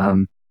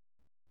 And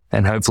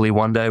hopefully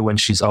one day when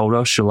she's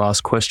older, she'll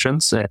ask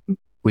questions and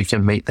we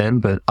can meet then,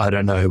 but I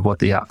don't know what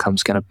the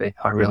outcome's going to be.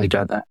 I really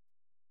don't know.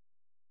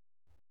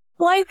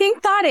 Well, I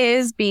think that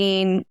is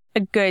being a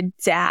good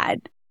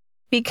dad,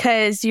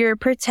 because you're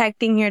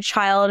protecting your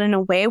child in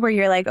a way where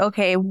you're like,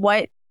 okay,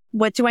 what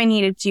do I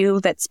need to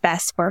do that's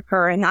best for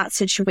her in that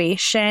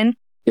situation?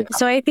 Yeah.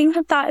 So I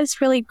think that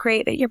is really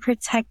great that you're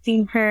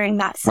protecting her in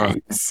that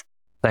sense.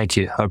 Thank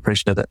you. I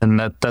appreciate that. And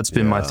that's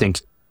been my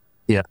thinking.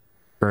 Yeah.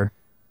 Sure.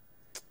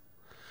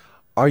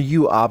 Are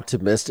you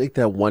optimistic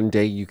that one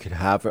day you could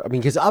have, I mean,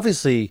 because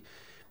obviously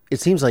it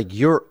seems like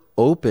you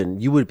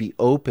would be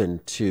open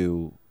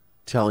to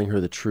telling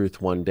her the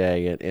truth one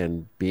day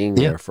and being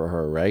there for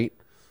her, right?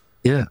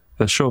 Yeah,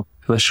 for sure.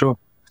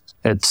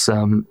 It's,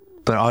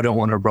 but I don't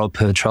want to rob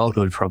her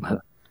childhood from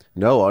her.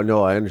 No,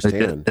 I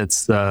understand.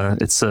 It's a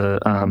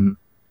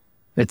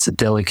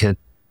delicate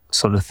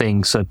sort of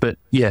thing. So, but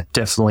yeah,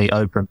 definitely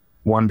open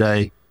one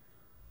day.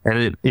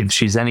 And if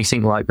she's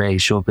anything like me,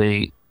 she'll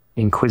be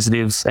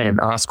inquisitive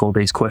and ask all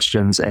these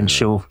questions, and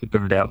she'll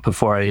figure it out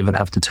before I even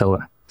have to tell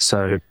her.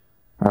 So,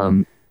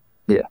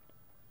 yeah.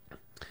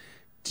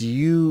 Do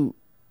you?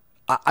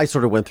 I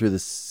sort of went through the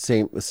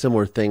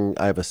similar thing.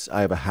 I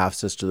have a half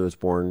sister that was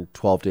born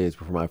 12 days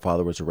before my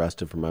father was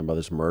arrested for my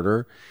mother's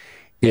murder,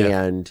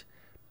 and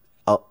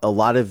a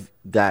lot of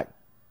that,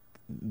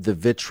 the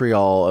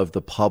vitriol of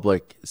the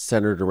public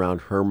centered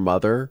around her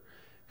mother,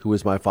 who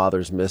was my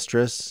father's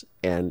mistress,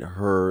 and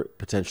her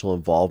potential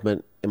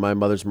involvement in my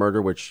mother's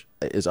murder, which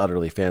is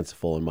utterly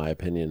fanciful in my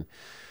opinion.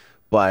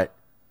 But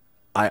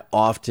I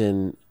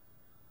often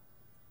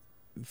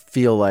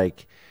feel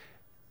like,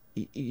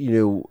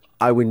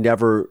 I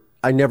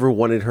never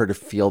wanted her to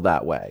feel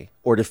that way,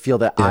 or to feel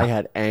that I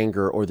had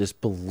anger or this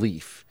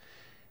belief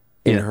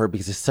in her,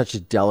 because it's such a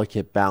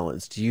delicate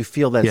balance. Do you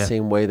feel that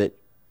same way, that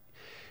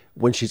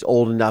when she's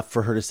old enough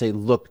for her to say,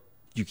 look,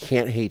 you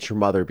can't hate your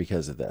mother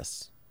because of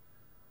this?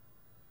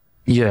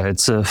 Yeah,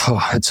 it's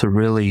a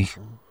really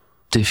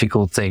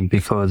difficult thing,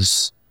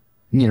 because,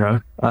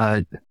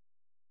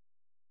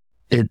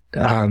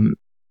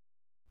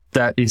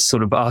 that is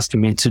sort of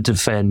asking me to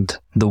defend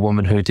the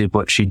woman who did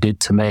what she did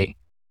to me.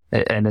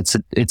 And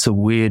it's a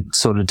weird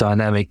sort of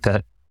dynamic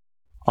that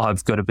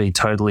I've got to be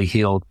totally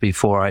healed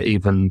before I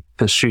even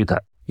pursue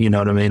that. You know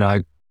what I mean?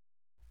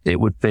 It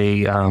would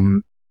be,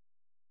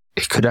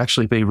 it could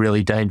actually be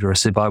really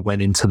dangerous if I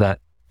went into that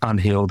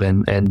unhealed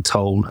and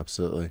told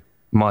absolutely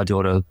my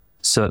daughter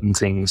certain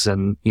things,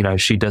 and,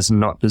 she does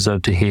not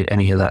deserve to hear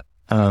any of that.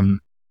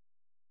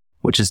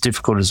 Which is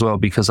difficult as well,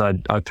 because I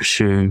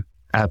pursue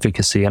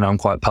advocacy and I'm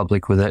quite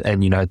public with it,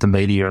 and, the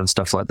media and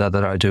stuff like that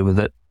I do with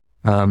it.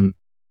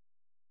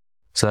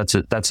 So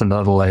that's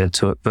another layer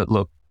to it. But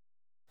look,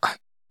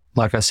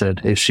 like I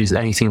said, if she's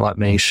anything like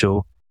me,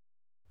 she'll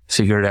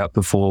figure it out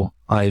before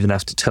I even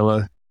have to tell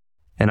her.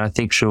 And I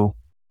think she'll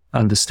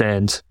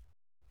understand.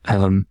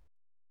 I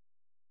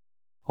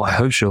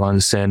hope she'll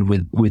understand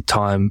with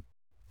time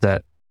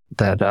that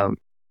I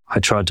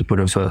tried to put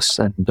her first,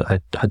 and I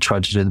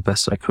tried to do the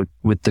best I could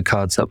with the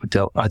cards that were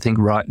dealt. I think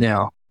right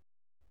now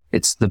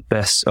it's the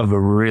best of a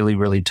really,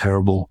 really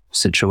terrible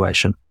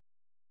situation.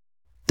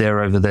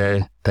 They're over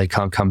there. They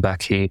can't come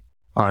back here.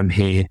 I'm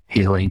here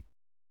healing.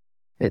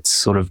 It's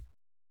sort of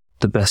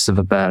the best of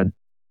a bad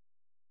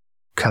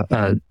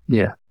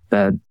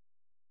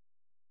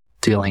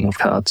dealing of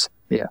cards.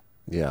 Yeah.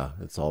 Yeah,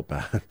 it's all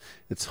bad.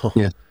 It's all.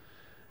 Yeah.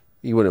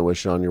 You wouldn't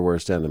wish it on your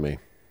worst enemy.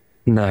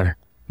 No,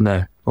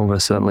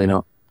 almost certainly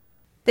not.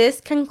 This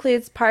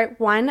concludes part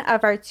 1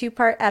 of our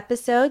 2-part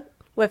episode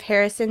with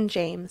Harrison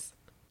James.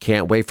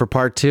 Can't wait for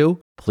part 2?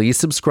 Please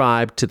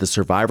subscribe to the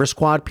Survivor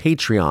Squad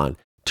Patreon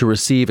to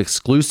receive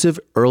exclusive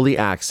early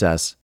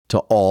access to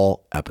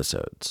all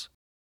episodes.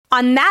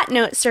 On that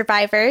note,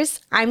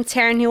 survivors, I'm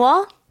Tara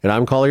Newell. And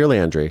I'm Collier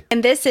Landry.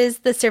 And this is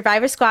the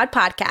Survivor Squad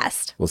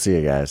podcast. We'll see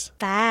you guys.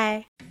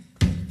 Bye.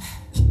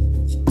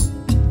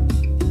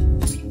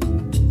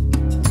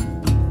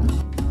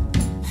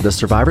 The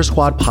Survivor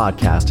Squad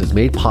podcast is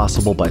made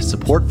possible by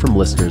support from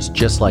listeners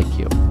just like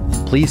you.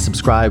 Please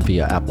subscribe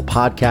via Apple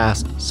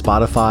Podcasts,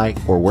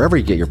 Spotify, or wherever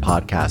you get your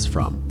podcasts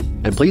from.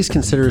 And please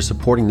consider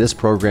supporting this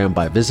program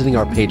by visiting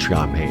our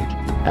Patreon page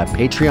at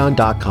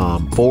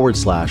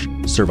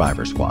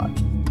patreon.com/Survivor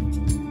Squad.